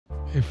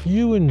If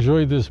you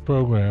enjoyed this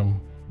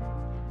program,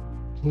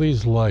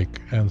 please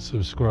like and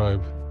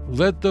subscribe.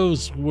 Let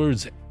those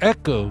words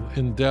echo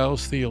in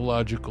Dallas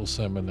Theological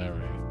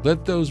Seminary.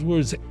 Let those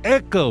words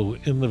echo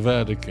in the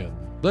Vatican.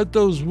 Let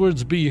those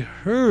words be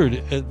heard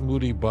at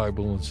Moody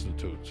Bible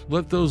Institute.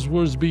 Let those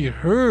words be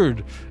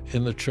heard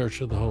in the Church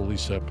of the Holy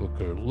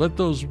Sepulchre. Let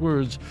those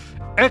words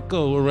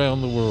echo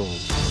around the world.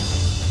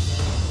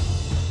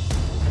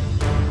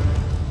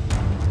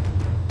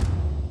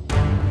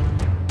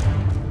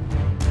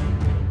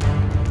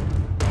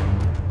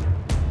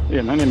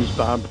 Yeah, my name is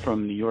Bob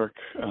from New York.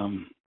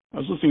 I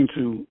was listening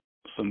to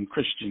some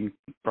Christian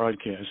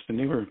broadcasts, and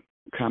they were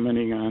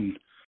commenting on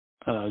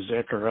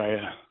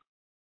Zechariah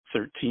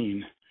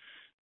 13,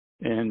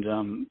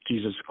 and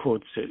Jesus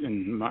quotes it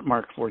in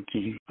Mark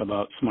 14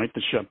 about smite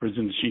the shepherds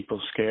and the sheep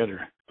will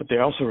scatter. But they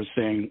also were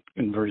saying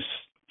in verse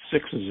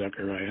 6 of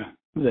Zechariah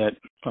that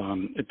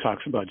it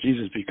talks about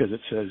Jesus, because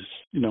it says,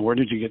 where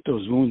did you get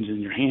those wounds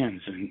in your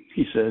hands? And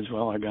he says,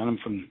 well, I got them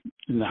from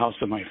in the house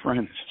of my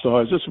friends. So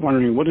I was just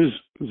wondering, what is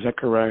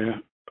Zechariah?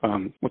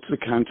 What's the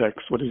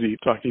context? What is he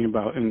talking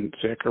about in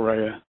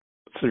Zechariah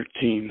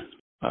 13?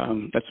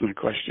 That's my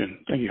question.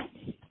 Thank you.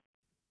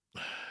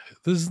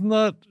 This is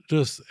not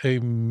just a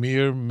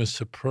mere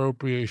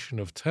misappropriation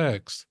of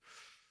text.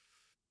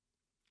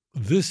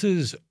 This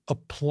is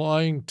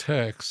applying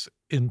text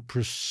in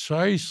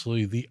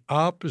precisely the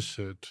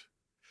opposite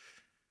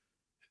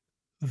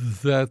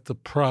that the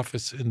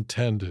prophets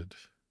intended.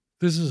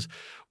 This is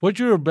what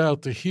you're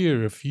about to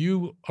hear. If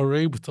you are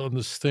able to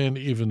understand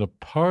even a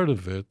part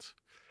of it,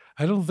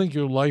 I don't think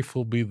your life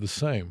will be the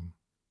same.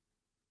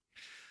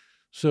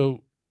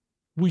 So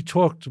we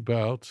talked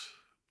about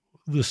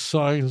the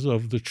signs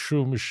of the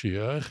true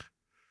Mashiach.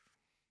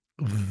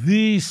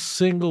 The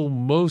single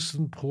most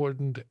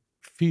important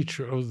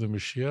feature of the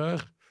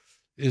Mashiach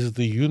is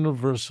the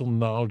universal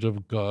knowledge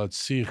of God.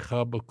 See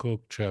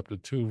Habakkuk chapter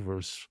 2,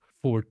 verse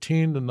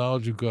 14. The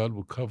knowledge of God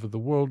will cover the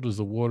world as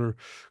the water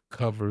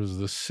covers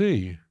the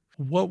sea.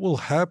 What will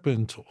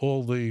happen to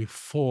all the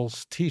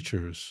false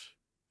teachers?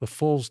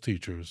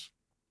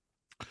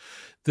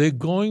 They're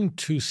going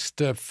to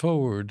step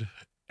forward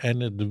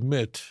and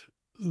admit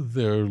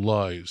their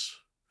lies.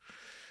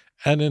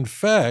 And in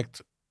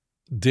fact,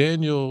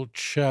 Daniel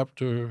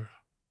chapter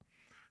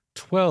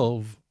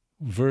 12,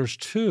 verse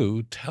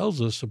 2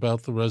 tells us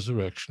about the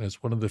resurrection.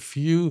 It's one of the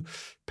few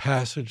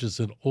passages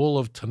in all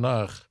of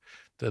Tanakh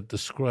that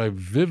describe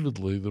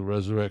vividly the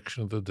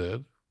resurrection of the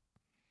dead.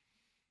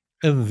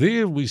 And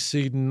there we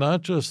see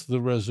not just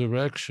the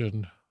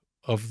resurrection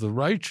of the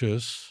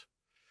righteous,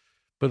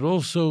 but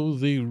also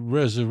the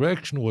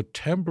resurrection or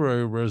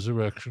temporary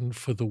resurrection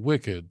for the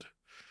wicked,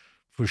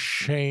 for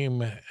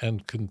shame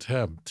and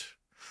contempt.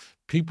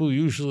 People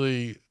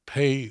usually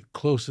pay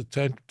close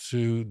attention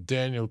to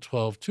Daniel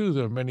 12:2.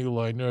 There are many who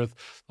lie on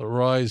earth that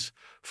rise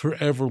for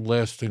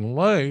everlasting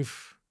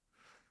life,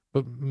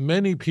 but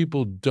many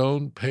people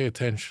don't pay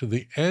attention to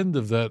the end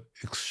of that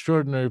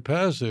extraordinary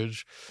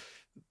passage.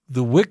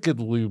 The wicked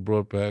will be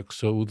brought back,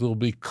 so there'll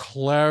be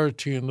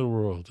clarity in the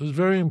world. It's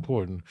very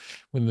important.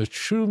 When the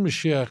true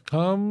Mashiach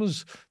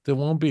comes, there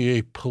won't be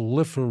a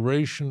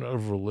proliferation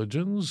of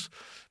religions,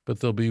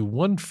 but there'll be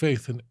one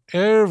faith, and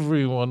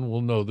everyone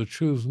will know the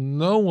truth.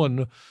 No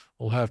one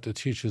will have to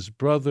teach his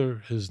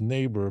brother, his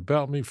neighbor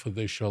about me, for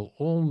they shall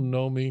all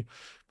know me,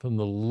 from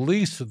the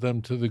least of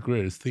them to the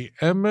greatest. The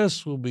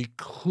emes will be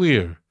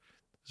clear.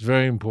 It's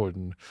very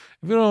important.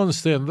 If you don't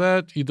understand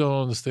that, you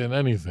don't understand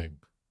anything.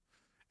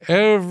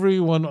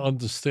 Everyone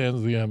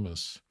understands the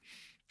emes.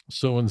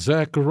 So in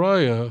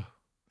Zechariah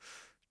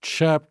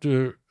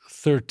chapter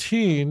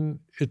 13,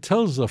 it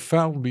tells us a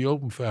fountain be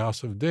opened for the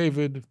house of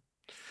David.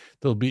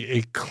 There'll be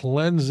a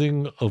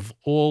cleansing of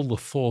all the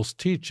false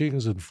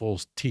teachings and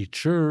false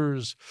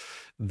teachers.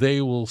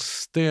 They will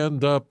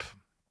stand up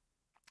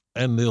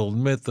and they'll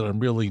admit that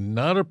I'm really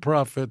not a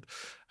prophet.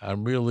 I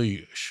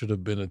really should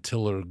have been a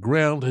tiller of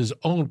ground. His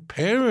own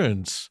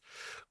parents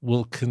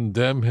will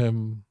condemn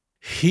him.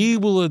 He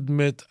will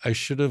admit I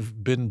should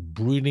have been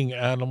breeding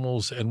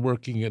animals and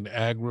working in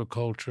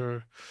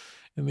agriculture.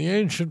 In the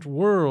ancient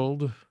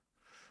world,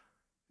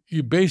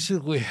 you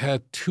basically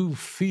had two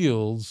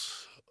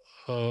fields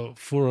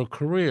for a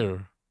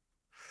career.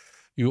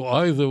 You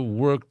either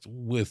worked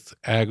with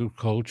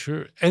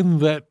agriculture,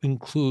 and that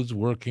includes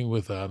working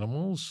with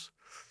animals,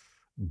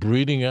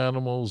 breeding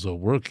animals or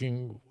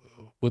working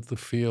with the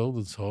field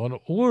and so on,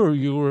 or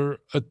you were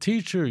a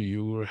teacher,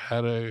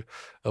 had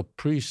a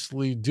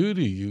priestly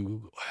duty,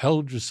 you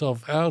held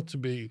yourself out to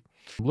be.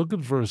 Look at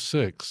verse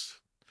 6.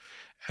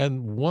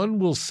 And one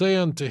will say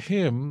unto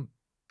him,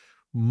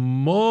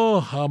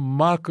 Mo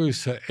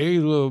hamakos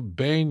ha'elu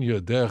bein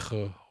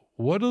yodecha.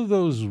 What are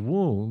those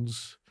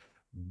wounds?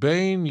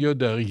 Bein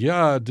yoder,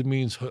 yad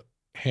means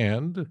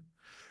hand.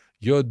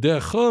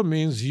 Yodecha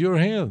means your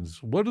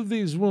hands. What are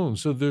these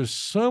wounds? So there's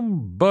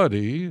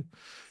somebody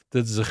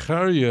that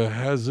Zechariah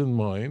has in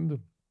mind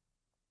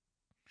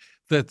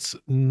that's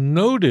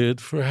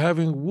noted for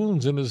having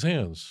wounds in his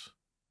hands,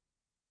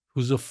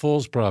 who's a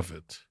false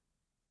prophet.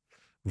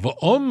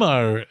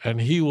 V'omar,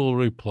 and he will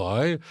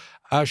reply,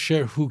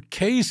 Asher hu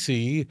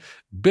kesi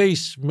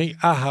beis me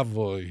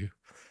ahavoy.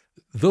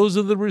 Those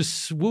are the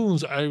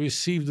wounds I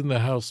received in the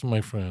house of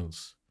my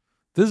friends.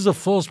 This is a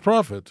false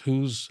prophet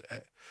whose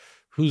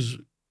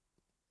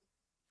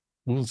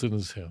wounds in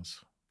his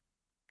hands.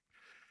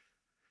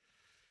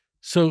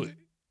 So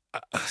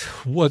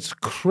what's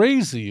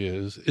crazy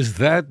is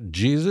that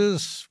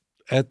Jesus,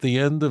 at the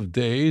end of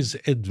days,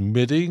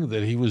 admitting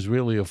that he was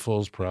really a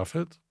false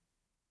prophet?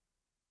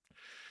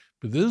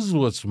 But this is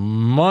what's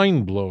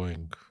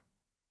mind-blowing.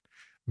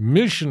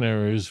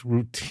 Missionaries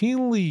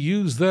routinely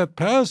use that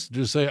passage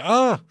to say,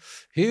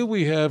 here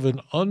we have an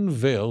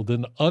unveiled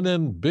and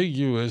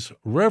unambiguous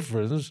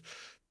reference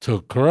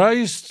to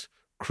Christ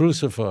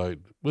crucified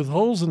with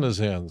holes in his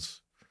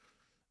hands.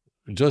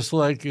 Just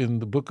like in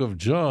the book of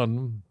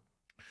John,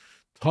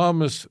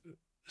 Thomas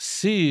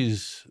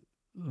sees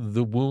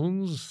the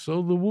wounds,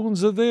 so the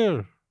wounds are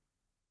there.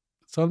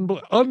 It's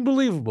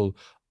unbelievable.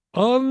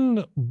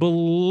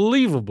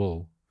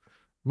 Unbelievable.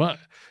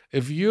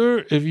 If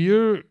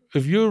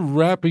you're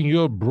wrapping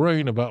your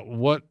brain about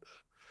what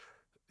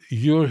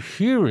you're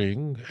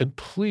hearing, and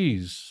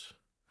please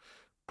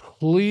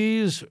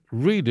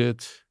read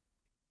it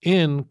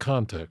in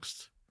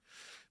context.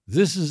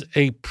 This is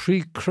a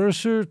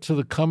precursor to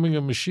the coming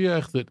of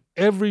Mashiach that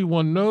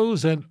everyone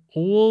knows, and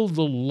all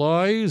the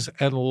lies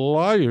and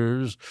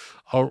liars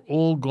are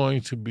all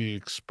going to be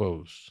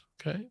exposed.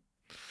 Okay?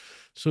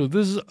 So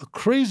this is a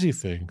crazy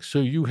thing. So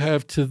you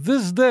have, to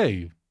this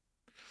day,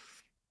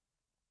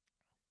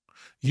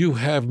 you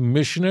have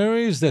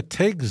missionaries that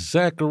take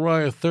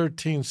Zechariah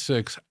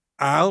 13:6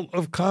 out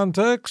of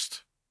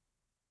context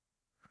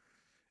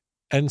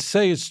and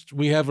say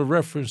we have a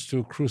reference to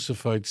a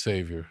crucified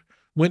Savior.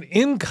 When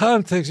in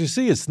context, you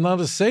see, it's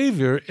not a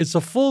Savior, it's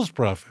a false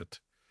prophet.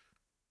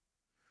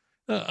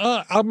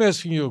 I'm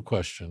asking you a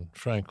question,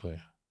 frankly.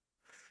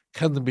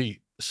 Can there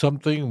be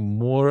something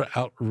more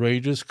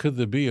outrageous? Could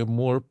there be a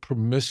more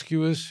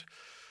promiscuous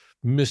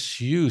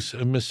misuse,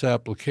 a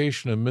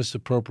misapplication, a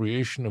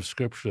misappropriation of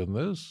Scripture than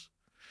this?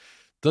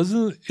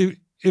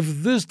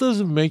 If this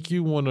doesn't make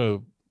you want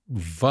to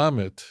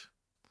vomit,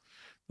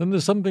 then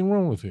there's something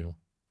wrong with you.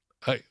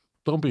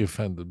 Don't be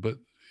offended, but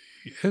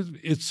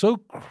it's so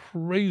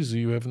crazy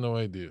you have no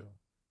idea.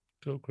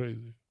 So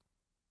crazy.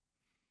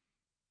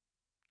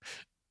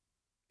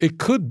 It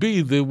could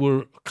be there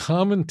were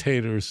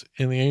commentators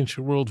in the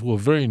ancient world who were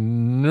very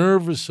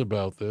nervous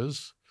about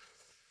this,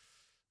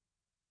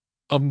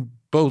 on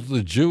both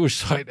the Jewish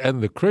side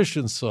and the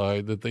Christian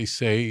side, that they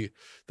say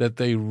that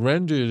they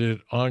rendered it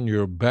on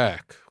your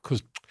back,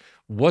 because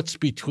what's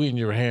between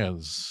your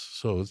hands?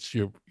 So it's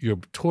your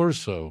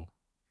torso.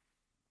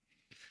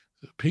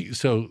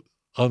 So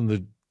on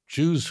the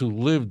Jews who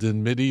lived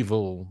in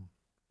medieval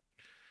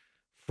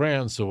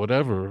France or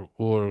whatever,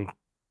 or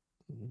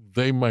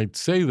they might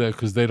say that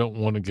because they don't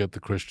want to get the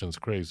Christians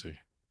crazy.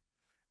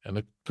 And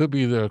it could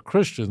be there are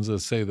Christians that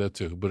say that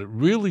too, but it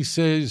really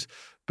says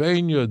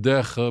bein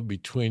yodecha,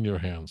 between your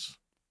hands.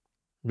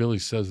 It really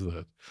says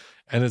that.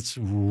 And it's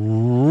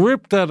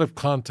ripped out of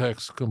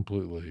context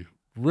completely.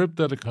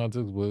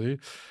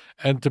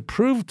 And to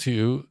prove to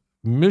you,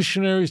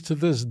 missionaries to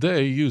this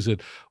day use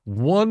it.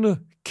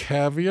 One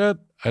caveat,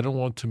 I don't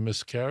want to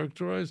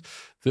mischaracterize,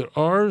 there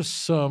are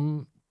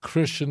some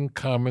Christian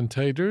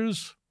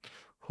commentators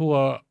who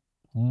are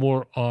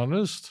more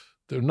honest.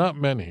 There are not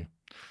many,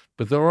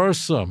 but there are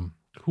some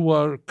who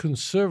are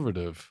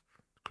conservative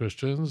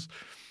Christians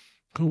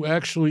who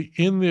actually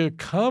in their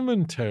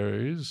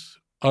commentaries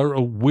are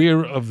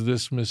aware of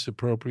this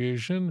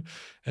misappropriation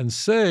and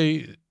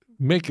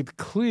make it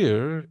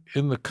clear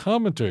in the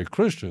commentary,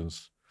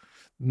 Christians,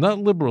 not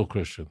liberal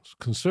Christians,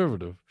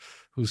 conservative,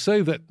 who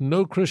say that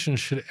no Christian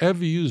should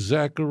ever use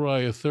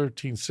Zechariah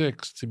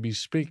 13:6 to be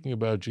speaking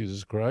about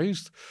Jesus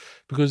Christ,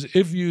 because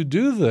if you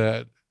do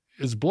that,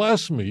 it's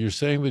blasphemy. You're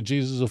saying that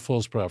Jesus is a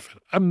false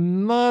prophet.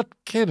 I'm not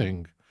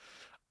kidding.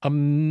 I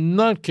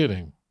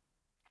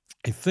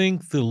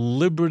think the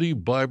Liberty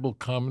Bible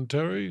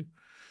Commentary,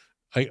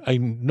 I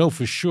know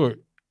for sure,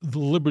 the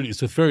Liberty,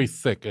 it's very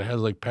thick. It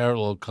has like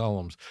parallel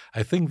columns.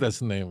 I think that's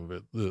the name of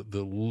it.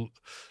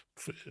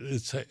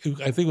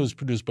 I think it was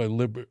produced by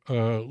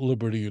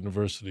Liberty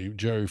University,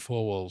 Jerry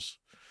Falwell's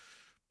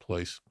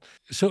place.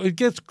 So it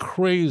gets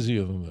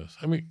crazier than this.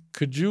 I mean,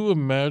 could you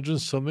imagine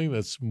something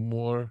that's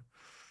more?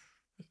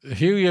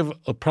 Here you have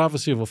a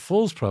prophecy of a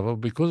false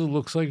prophet because it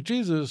looks like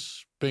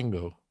Jesus.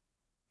 Bingo.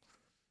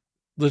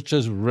 Let's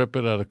just rip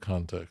it out of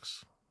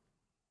context.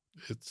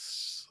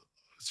 It's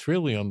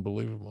really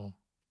unbelievable.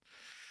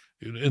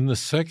 In the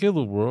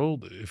secular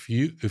world, if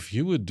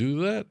you would do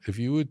that, if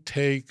you would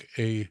take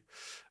a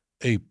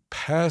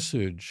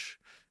passage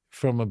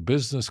from a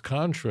business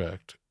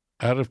contract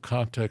out of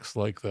context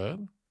like that,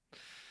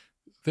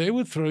 they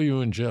would throw you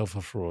in jail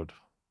for fraud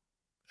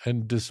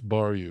and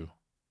disbar you,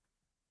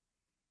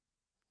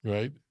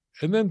 right?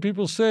 And then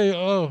people say,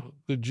 oh,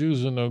 the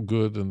Jews are no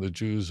good and the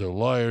Jews are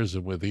liars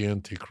and we're the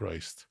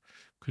Antichrist.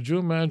 Could you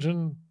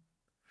imagine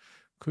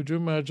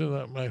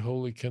that, my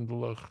holy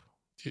Kinderlach?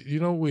 You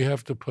know what we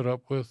have to put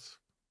up with?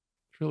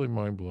 It's really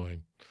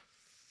mind-blowing.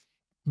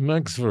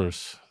 Next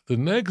verse. The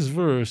next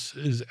verse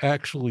is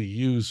actually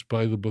used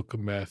by the book of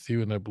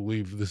Matthew, and I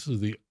believe this is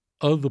the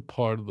other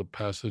part of the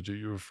passage that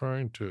you're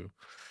referring to.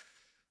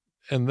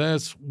 And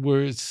that's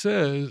where it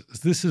says,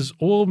 this is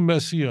all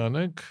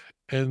messianic,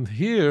 and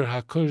here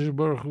HaKadosh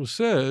Baruch Hu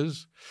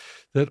says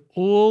that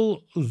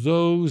all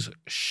those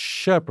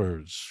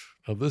shepherds,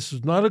 now this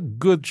is not a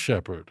good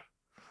shepherd,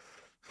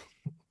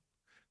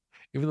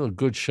 even though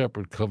good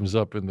shepherd comes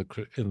up in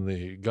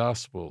the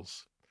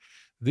Gospels.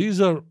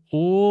 These are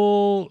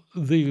all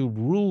the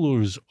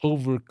rulers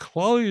over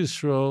Klal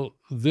Yisrael.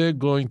 They're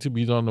going to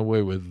be done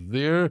away with.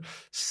 Their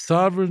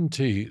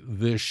sovereignty,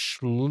 their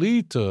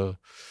shlita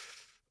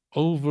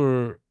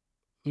over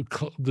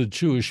the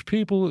Jewish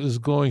people is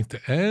going to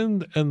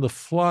end, and the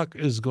flock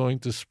is going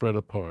to spread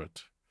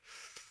apart.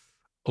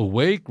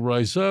 Awake,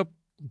 rise up.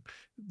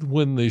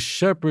 When the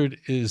shepherd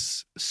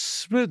is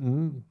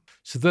smitten,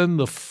 so then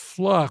the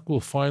flock will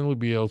finally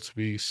be able to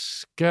be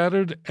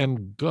scattered,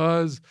 and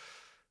God's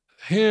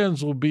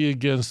hands will be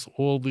against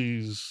all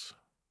these.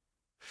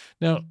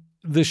 Now,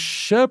 the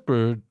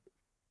shepherd,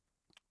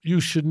 you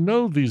should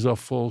know these are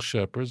false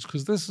shepherds,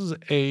 because this is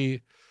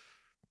a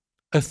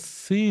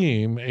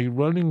theme, a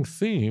running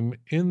theme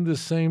in the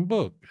same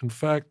book. In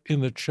fact,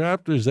 in the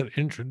chapters that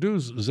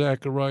introduce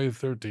Zechariah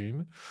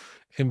 13,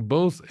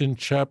 both in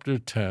chapter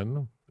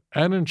 10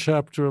 and in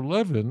chapter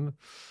 11,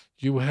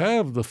 you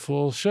have the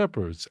false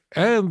shepherds.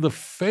 And the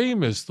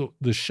famous,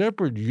 the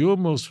shepherd you're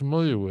most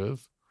familiar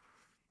with,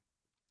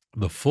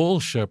 the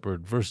false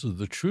shepherd versus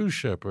the true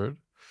shepherd,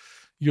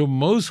 you're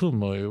most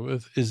familiar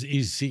with is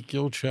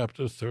Ezekiel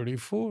chapter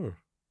 34.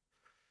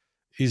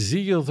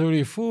 Ezekiel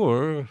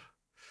 34,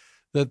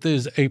 that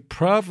there's a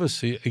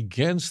prophecy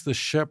against the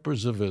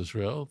shepherds of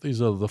Israel. These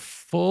are the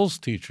false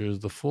teachers,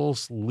 the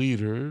false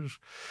leaders,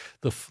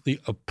 the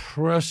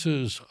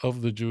oppressors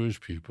of the Jewish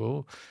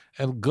people.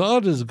 And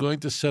God is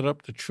going to set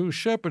up the true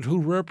shepherd who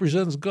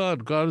represents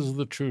God. God is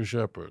the true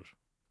shepherd.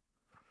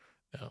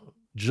 Now,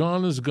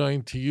 John is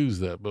going to use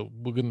that, but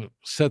we're going to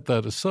set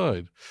that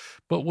aside.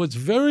 But what's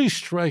very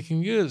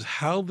striking is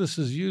how this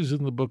is used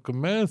in the book of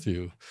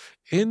Matthew.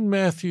 In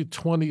Matthew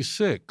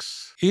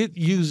 26, it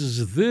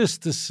uses this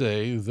to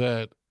say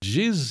that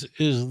Jesus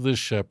is the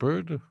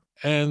shepherd,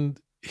 and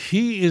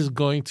he is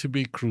going to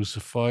be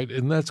crucified,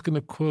 and that's going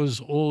to cause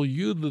all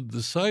you, the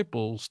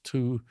disciples,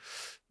 to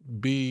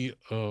be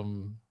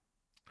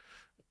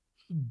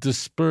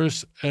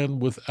dispersed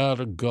and without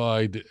a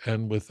guide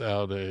and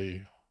without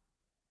a...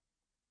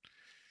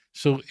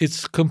 So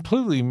it's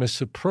completely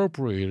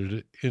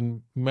misappropriated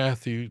in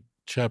Matthew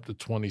chapter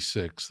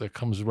 26. That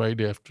comes right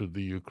after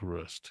the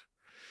Eucharist.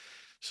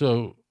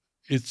 So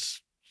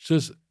it's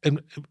just,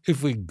 and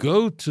if we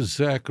go to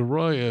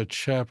Zechariah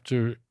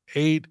chapter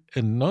 8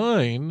 and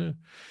 9,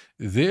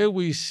 there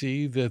we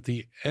see that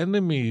the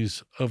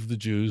enemies of the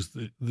Jews,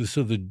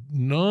 so the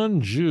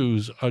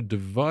non-Jews are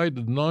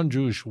divided,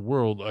 non-Jewish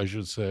world, I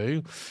should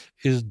say,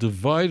 is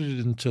divided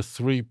into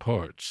three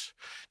parts.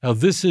 Now,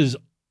 this is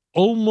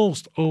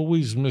almost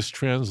always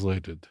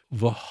mistranslated.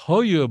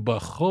 V'hoya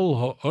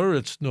b'chol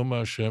ha'aretz nom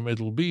Hashem,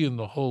 it'll be in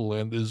the whole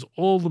land, is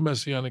all the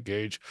Messianic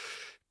age.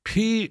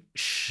 Pi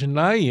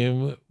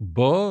shnayim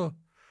ba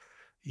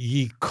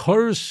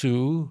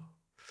yikarsu,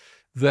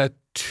 that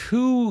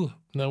two,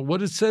 now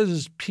what it says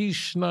is pi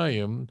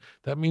shnayim,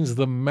 that means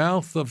the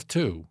mouth of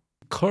two.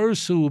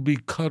 Karsu will be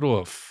cut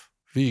off.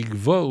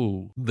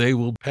 V'yigvou, they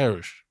will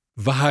perish.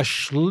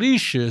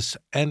 V'hashlishis,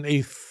 and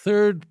a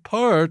third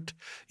part,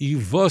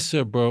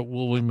 yivoseber,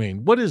 will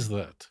remain. What is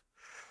that?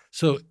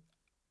 So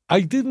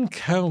I didn't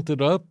count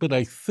it up, but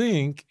I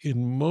think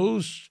in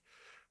most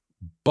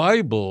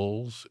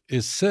Bibles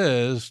it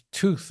says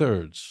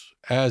 2/3,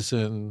 as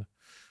in,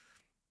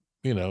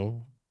 you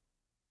know,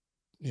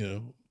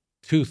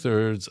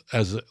 2/3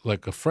 as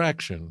like a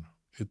fraction.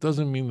 It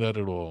doesn't mean that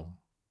at all.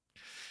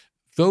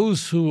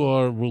 Those who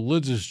are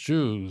religious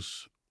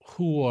Jews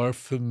who are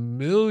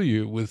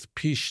familiar with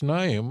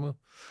Pishnayim,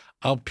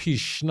 al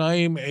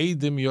Pishnayim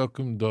Edim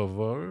Yokum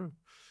Dovar,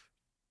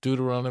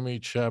 Deuteronomy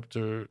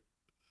chapter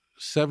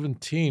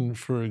 17,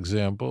 for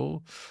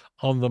example,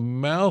 on the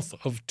mouth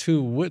of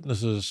two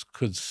witnesses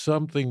could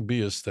something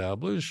be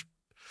established,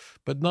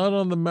 but not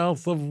on the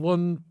mouth of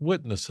one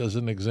witness, as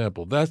an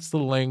example. That's the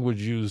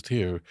language used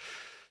here.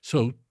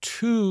 So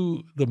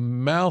the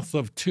mouth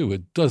of two,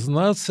 it does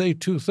not say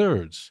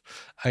 2/3.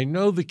 I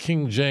know the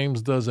King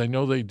James does, I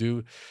know they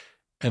do,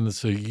 and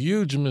it's a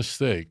huge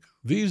mistake.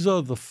 These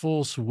are the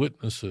false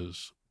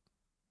witnesses.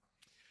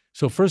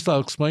 So first I'll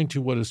explain to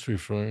you what it's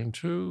referring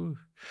to.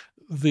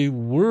 The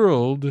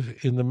world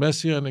in the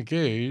Messianic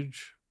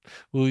age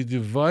will be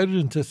divided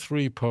into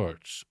three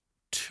parts.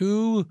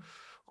 Two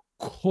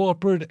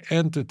corporate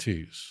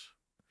entities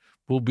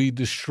will be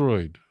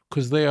destroyed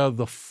because they are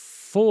the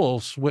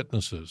false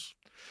witnesses.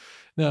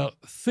 Now,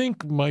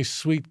 think, my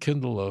sweet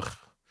Kinderlach,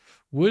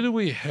 where do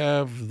we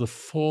have the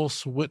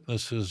false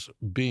witnesses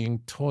being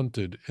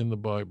taunted in the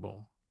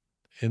Bible,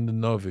 in the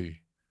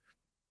Navi?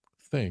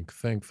 Think.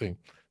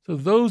 So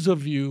those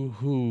of you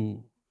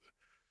who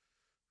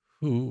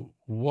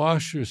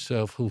wash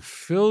yourself, who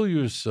fill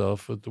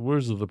yourself with the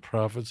words of the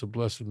prophets of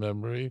blessed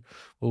memory,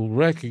 will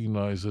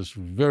recognize this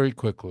very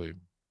quickly.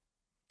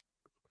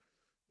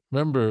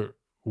 Remember,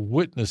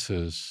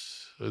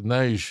 witnesses.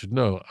 Now you should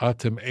know,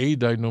 Atem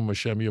Eidai no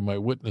Hashem, you're my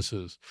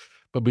witnesses.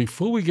 But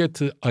before we get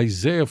to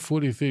Isaiah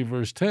 43,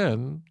 verse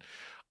 10,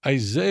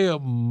 Isaiah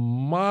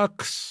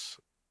mocks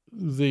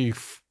the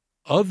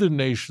other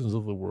nations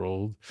of the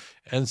world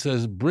and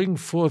says, bring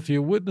forth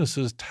your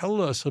witnesses,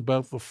 tell us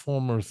about the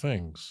former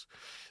things.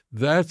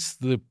 That's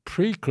the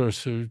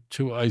precursor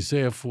to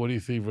Isaiah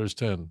 43, verse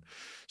 10.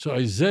 So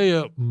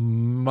Isaiah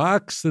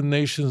mocks the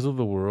nations of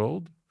the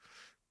world.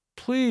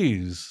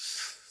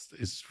 Please,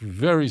 it's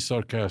very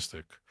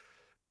sarcastic.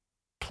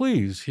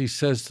 Please, he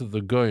says to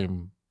the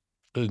goyim,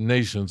 the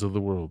nations of the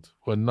world,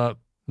 who are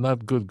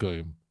not good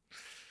goyim.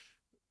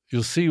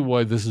 You'll see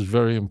why this is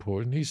very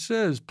important. He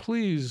says,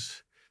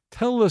 please,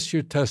 tell us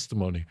your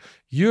testimony.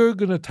 You're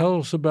going to tell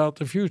us about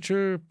the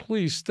future.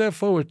 Please, step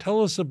forward.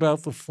 Tell us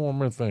about the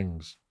former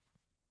things.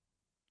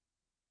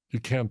 You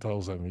can't tell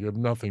us anything. You have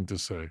nothing to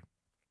say.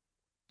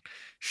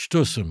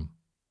 Shtusim.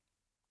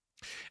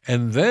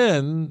 And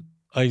then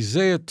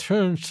Isaiah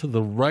turns to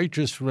the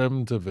righteous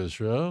remnant of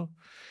Israel,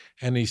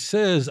 and he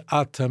says,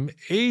 Atam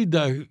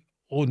Eidai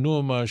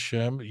Onuma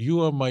Hashem,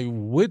 you are my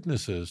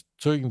witnesses,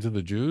 talking to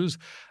the Jews,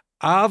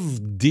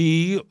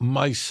 Avdi,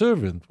 my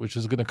servant, which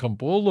is going to come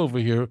all over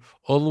here,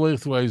 all the way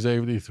through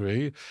Isaiah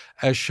 53,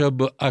 Asher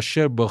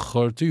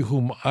Bacharti,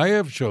 whom I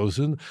have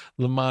chosen,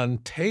 Leman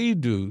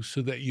Tedu,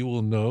 so that you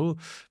will know,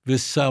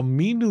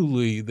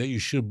 Visaminuli, that you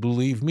should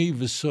believe me,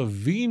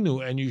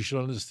 Visavinu, and you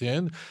should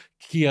understand,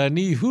 Ki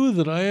ani hu,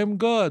 that I am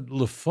God.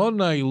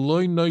 Lefonai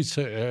loy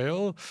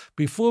noitzael,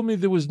 before me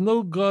there was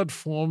no God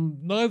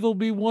formed, neither will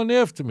be one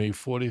after me.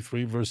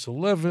 43, verse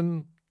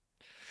 11,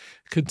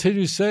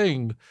 continues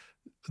saying,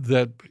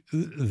 that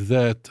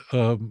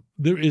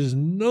there is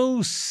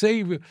no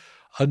Savior.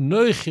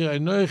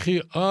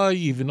 Anochi, I,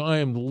 even I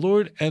am the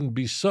Lord, and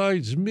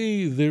besides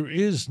me there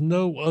is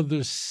no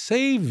other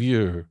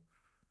Savior.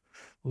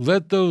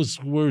 Let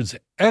those words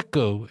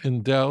echo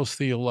in Dow's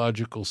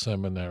Theological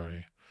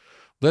Seminary.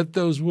 Let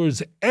those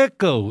words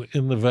echo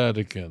in the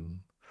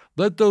Vatican.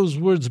 Let those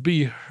words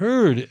be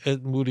heard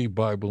at Moody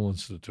Bible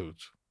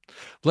Institute.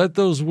 Let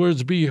those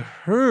words be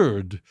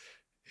heard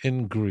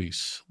in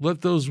Greece.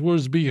 Let those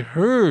words be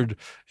heard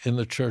in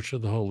the Church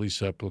of the Holy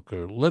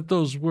Sepulchre. Let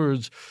those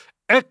words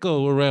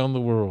echo around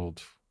the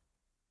world.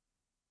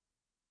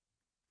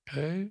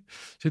 Okay?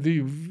 So be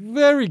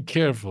very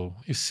careful.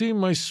 You see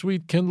my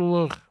sweet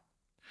Kindle?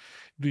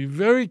 Be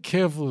very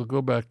careful to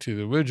go back to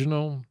the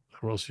original,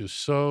 or else you're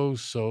so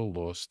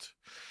lost.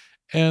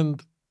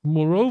 And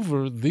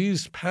moreover,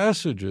 these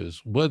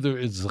passages, whether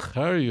it's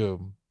Zechariah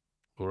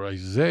or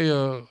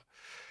Isaiah,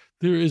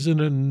 there is an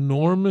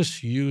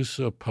enormous use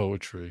of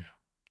poetry.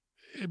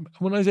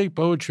 When I say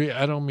poetry,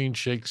 I don't mean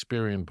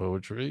Shakespearean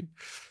poetry.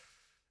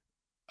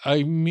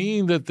 I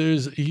mean that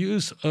there's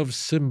use of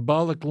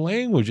symbolic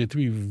language to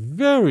be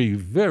very,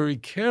 very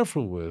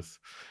careful with.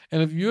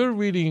 And if you're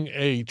reading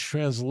a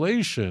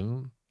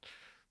translation,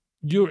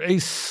 you're a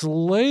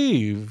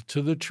slave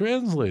to the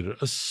translator,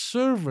 a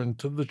servant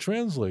to the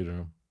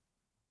translator.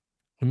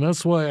 And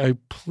that's why I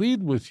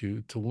plead with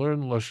you to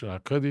learn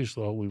Lashon HaKodesh,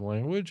 the holy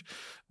language,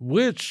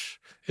 which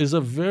is a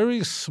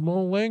very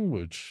small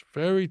language,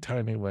 very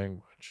tiny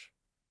language.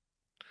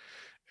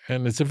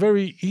 And it's a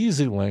very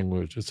easy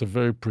language. It's a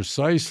very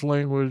precise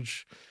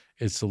language.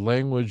 It's a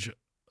language,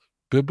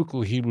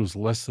 biblical Hebrew is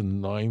less than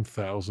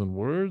 9,000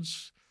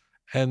 words.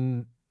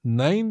 And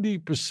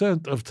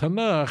 90% of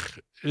Tanakh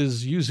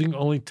is using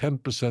only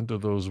 10%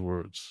 of those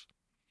words.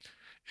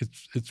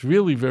 It's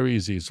really very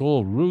easy. It's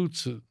all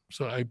roots.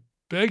 So I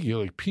beg you,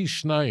 like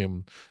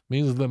Pishnayim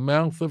means the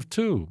mouth of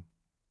two.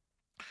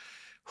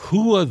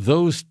 Who are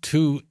those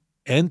two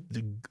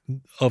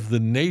of the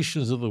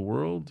nations of the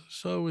world?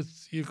 So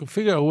you can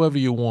figure out whoever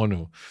you want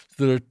to.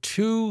 There are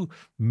two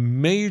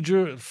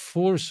major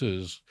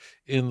forces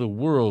in the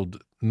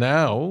world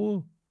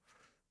now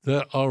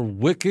that are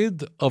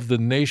wicked of the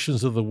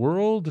nations of the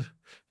world,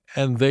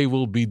 and they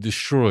will be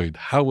destroyed.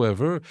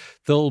 However,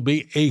 there will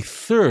be a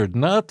third,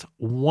 not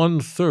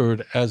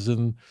 1/3 as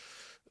in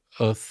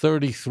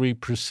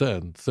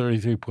 33%,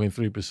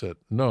 33.3%.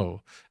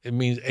 No, it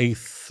means a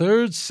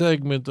third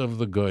segment of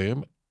the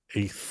Goyim,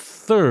 a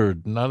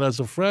third, not as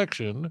a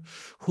fraction,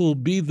 who'll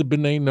be the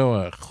B'nai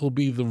Noach, who'll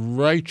be the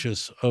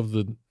righteous of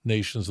the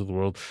nations of the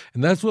world.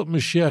 And that's what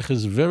Mashiach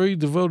is very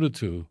devoted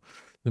to.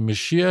 The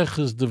Mashiach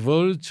is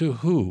devoted to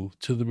who?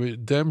 To the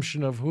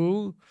redemption of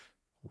who?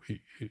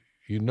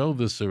 You know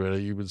this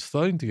already. You've been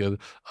studying together.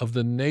 Of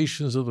the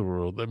nations of the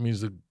world. That means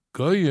the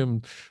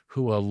Goyim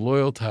who are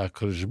loyal to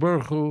HaKadosh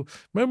Baruch Hu.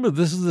 Remember,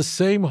 this is the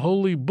same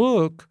holy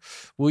book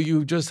where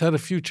you just had a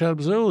few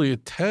chapters earlier,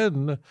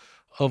 10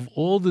 of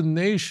all the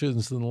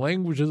nations and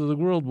languages of the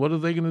world. What are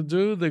they going to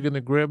do? They're going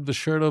to grab the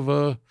shirt of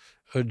a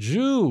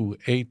Jew,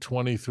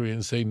 8:23,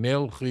 and say,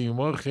 Nelchi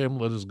Yimochem,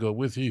 let us go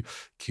with you,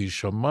 Ki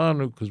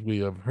Shamanu, because we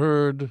have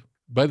heard.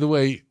 By the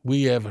way,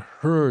 we have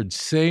heard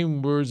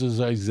same words as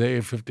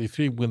Isaiah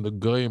 53 when the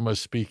Goyim are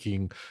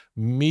speaking,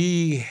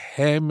 Mi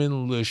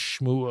hemin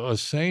l'shmua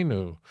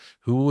asenu,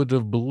 who would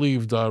have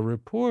believed our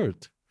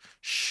report?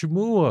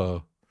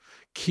 Shmua,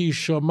 ki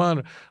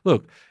shaman.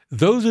 Look,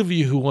 those of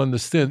you who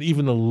understand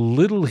even a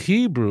little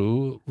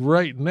Hebrew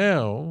right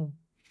now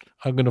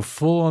are going to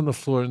fall on the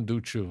floor and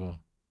do tshuva.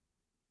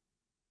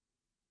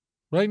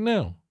 Right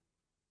now.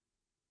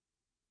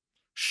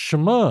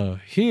 Shema,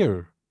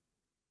 here.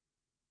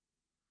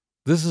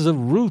 This is a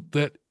root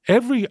that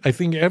I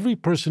think every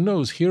person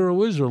knows. Hear,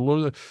 O Israel,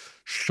 Lord,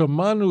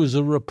 Shemanu is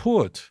a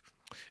report.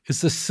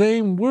 It's the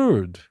same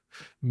word.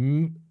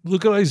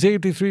 Look at Isaiah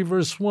 53,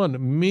 verse 1.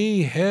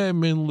 Mi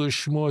hemin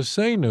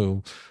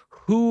l'shmosenu.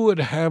 Who would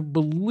have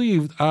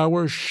believed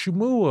our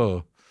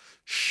Shmua?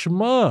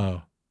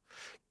 Shema.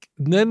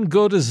 Then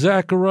go to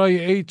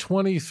Zechariah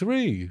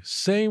 8:23.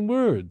 Same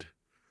word.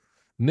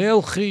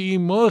 Nelchi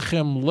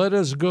imochem, let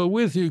us go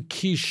with you,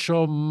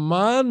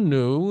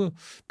 kishomanu,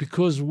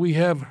 because we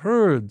have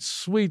heard,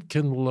 sweet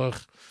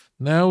kindlech.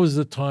 Now is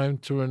the time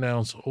to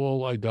renounce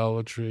all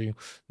idolatry.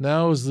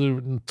 Now is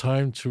the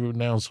time to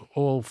renounce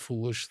all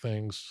foolish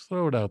things.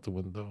 Throw it out the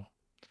window.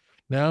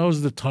 Now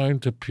is the time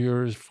to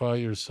purify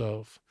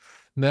yourself.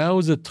 Now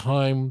is the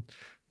time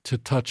to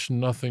touch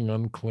nothing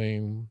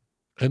unclean.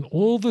 And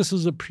all this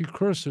is a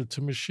precursor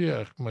to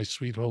Mashiach, my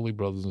sweet holy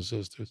brothers and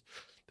sisters.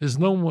 There's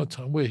no more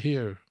time. We're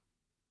here.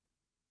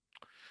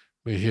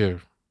 We're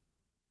here.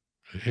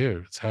 We're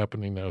here. It's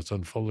happening now. It's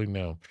unfolding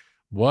now.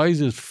 Why is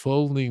it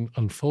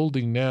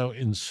unfolding now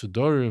in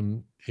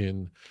Sidorim,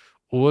 in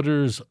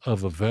orders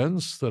of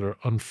events that are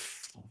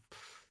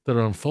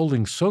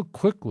unfolding so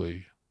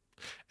quickly?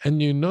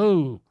 And you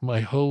know,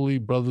 my holy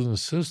brothers and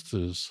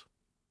sisters,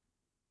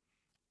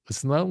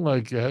 it's not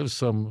like you have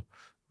some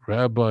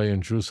rabbi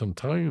in Jerusalem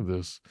telling you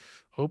this.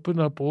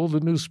 Open up all the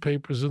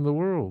newspapers in the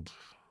world.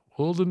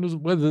 All the news,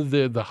 whether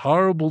they're the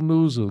horrible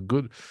news or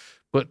good,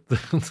 but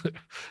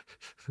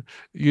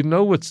you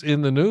know what's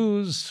in the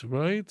news,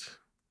 right?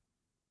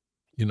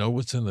 You know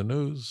what's in the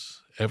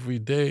news every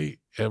day,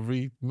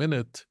 every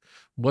minute.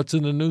 What's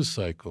in the news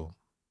cycle?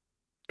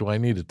 Do I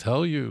need to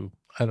tell you?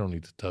 I don't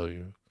need to tell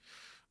you.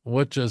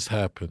 What just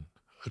happened?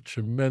 A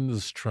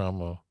tremendous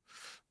trauma.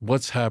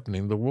 What's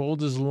happening? The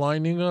world is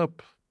lining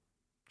up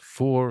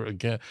for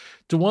again.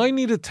 Do I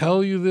need to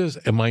tell you this?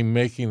 Am I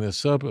making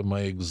this up? Am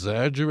I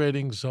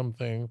exaggerating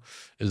something?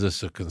 Is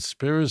this a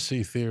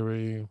conspiracy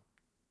theory?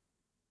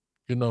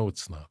 You know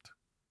it's not.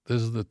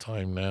 This is the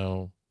time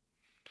now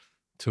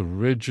to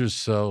rid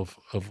yourself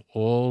of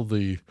all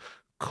the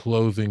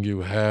clothing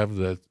you have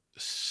that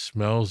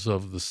smells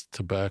of this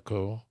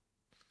tobacco.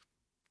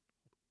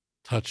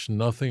 Touch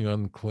nothing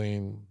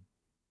unclean.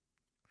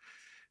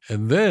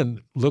 And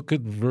then look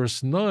at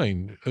verse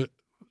 9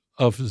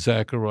 of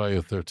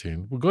Zechariah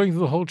 13. We're going through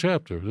the whole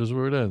chapter. This is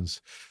where it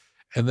ends.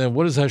 And then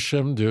what does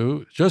Hashem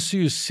do? Just so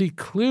you see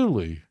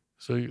clearly.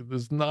 So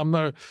I'm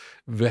not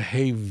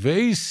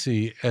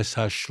vehevesi es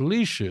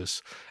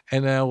hashlishis,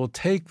 and I will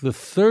take the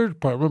third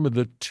part. Remember,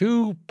 the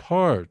two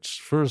parts,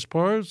 first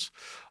parts,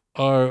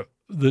 are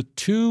the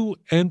two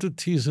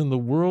entities in the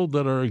world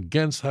that are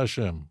against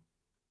Hashem.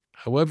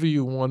 However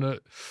you want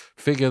to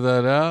figure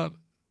that out,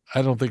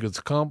 I don't think it's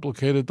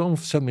complicated. Don't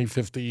send me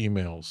 50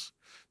 emails.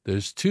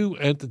 There's two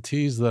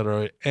entities that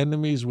are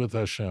enemies with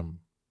Hashem,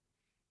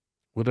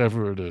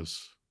 whatever it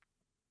is.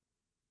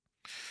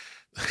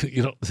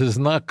 You know, this is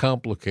not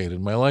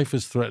complicated. My life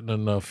is threatened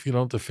enough. You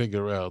don't have to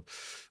figure out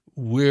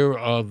where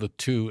are the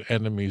two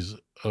enemies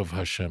of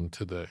Hashem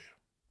today.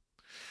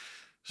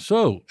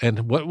 So,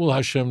 and what will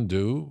Hashem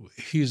do?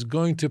 He's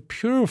going to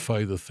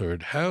purify the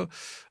third. How?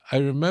 I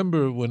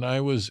remember when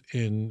I was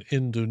in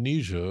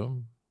Indonesia,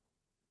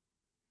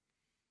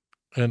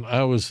 and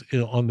I was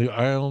on the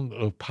island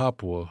of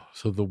Papua,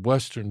 so the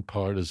western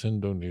part is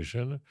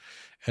Indonesian,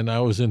 and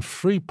I was in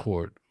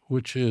Freeport,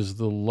 which is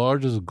the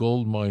largest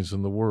gold mines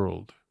in the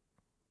world.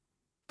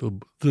 The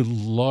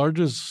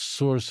largest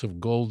source of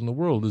gold in the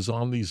world is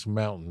on these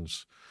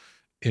mountains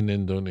in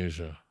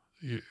Indonesia.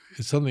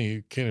 It's something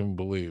you can't even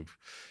believe.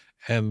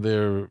 And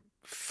they're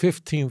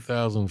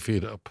 15,000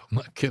 feet up. I'm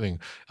not kidding.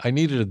 I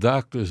needed a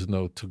doctor's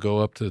note to go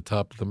up to the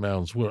top of the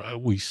mountains where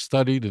we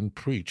studied and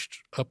preached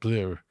up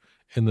there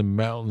in the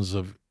mountains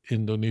of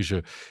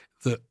Indonesia.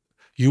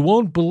 You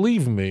won't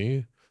believe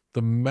me,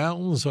 the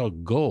mountains are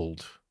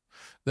gold.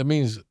 That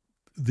means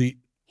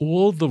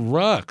all the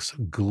rocks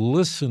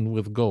glisten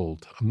with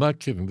gold. I'm not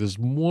kidding. There's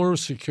more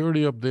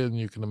security up there than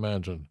you can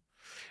imagine.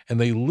 And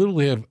they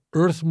literally have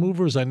earth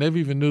movers. I never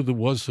even knew there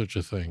was such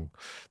a thing.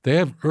 They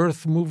have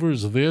earth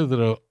movers there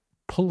that are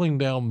pulling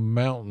down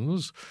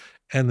mountains,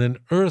 and an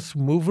earth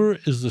mover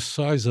is the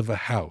size of a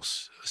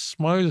house.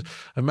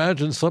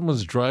 Imagine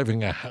someone's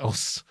driving a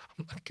house.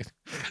 I'm not kidding.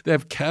 They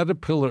have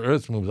Caterpillar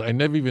earth movers. I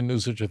never even knew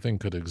such a thing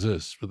could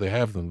exist, but they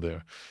have them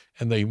there.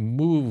 And they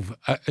move.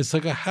 It's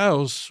like a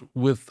house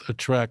with a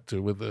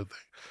tractor, with a thing.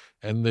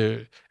 And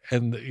the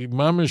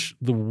mamish,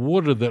 the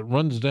water that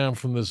runs down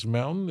from this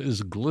mountain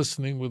is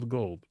glistening with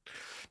gold.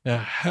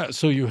 Now,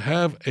 so you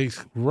have a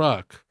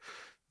rock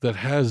that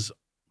has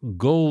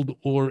gold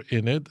ore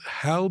in it,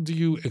 how do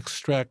you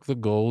extract the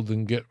gold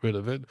and get rid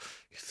of it?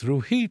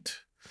 Through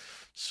heat.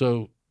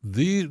 So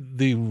the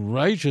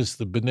righteous,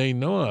 the B'nai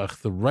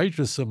Noach, the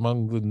righteous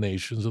among the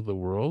nations of the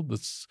world,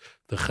 that's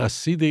the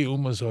Chasidei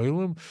Umas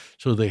Olam,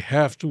 so they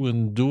have to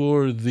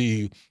endure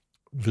the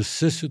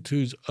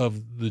vicissitudes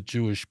of the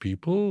Jewish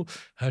people.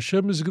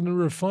 Hashem is going to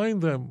refine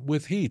them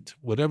with heat,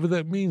 whatever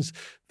that means.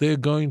 They're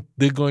going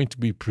to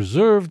be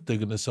preserved. They're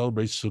going to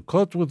celebrate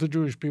Sukkot with the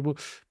Jewish people,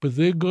 but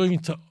they're going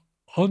to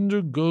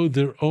undergo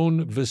their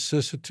own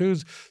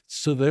vicissitudes,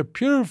 so they're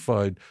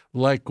purified.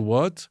 Like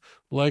what?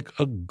 Like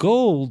a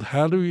gold.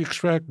 How do we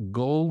extract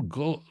gold?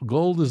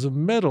 Gold is a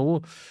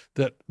metal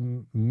that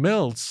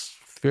melts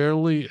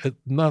fairly at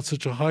not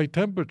such a high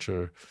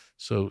temperature.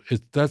 So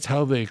that's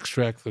how they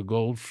extract the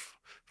gold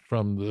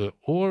from the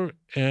ore,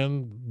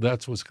 and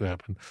that's what's going to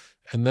happen.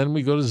 And then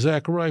we go to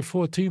Zechariah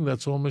 14,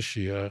 that's all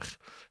Mashiach.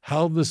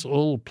 How this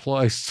all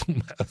applies to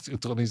Matthew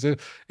 27,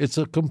 it's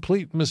a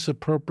complete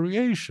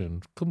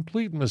misappropriation,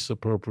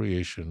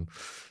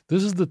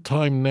 This is the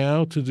time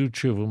now to do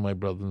tshuva, my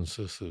brothers and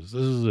sisters.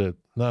 This is it.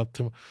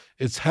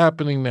 It's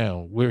happening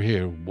now. We're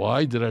here.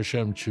 Why did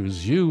Hashem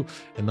choose you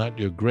and not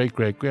your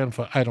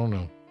great-great-grandfather? I don't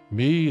know.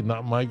 Me,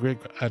 not my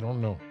I don't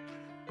know.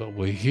 But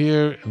we're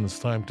here, and it's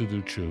time to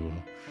do tshuva.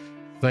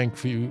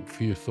 Thank you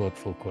for your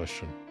thoughtful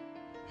question.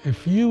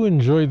 If you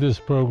enjoyed this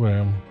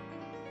program,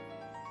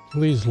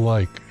 please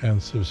like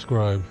and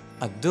subscribe.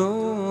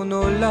 אדון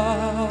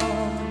עולם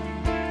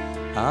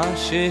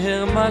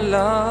אשר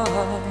מלך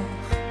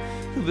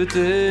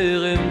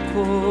בטרם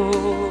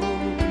כל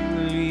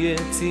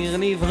יציר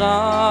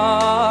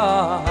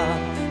נברא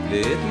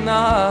לעת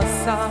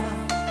נעשה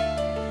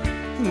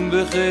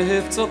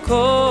בחפצו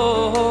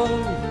כל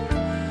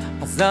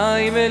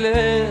אזי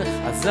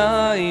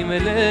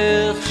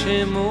מלך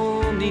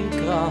שמו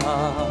נקרא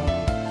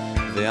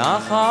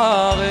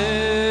ואחרי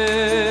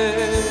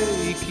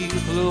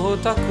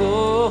ככלות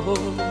הכל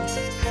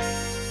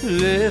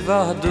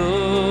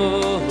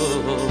לבדו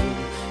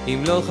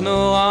ימלוך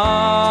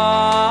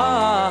נורא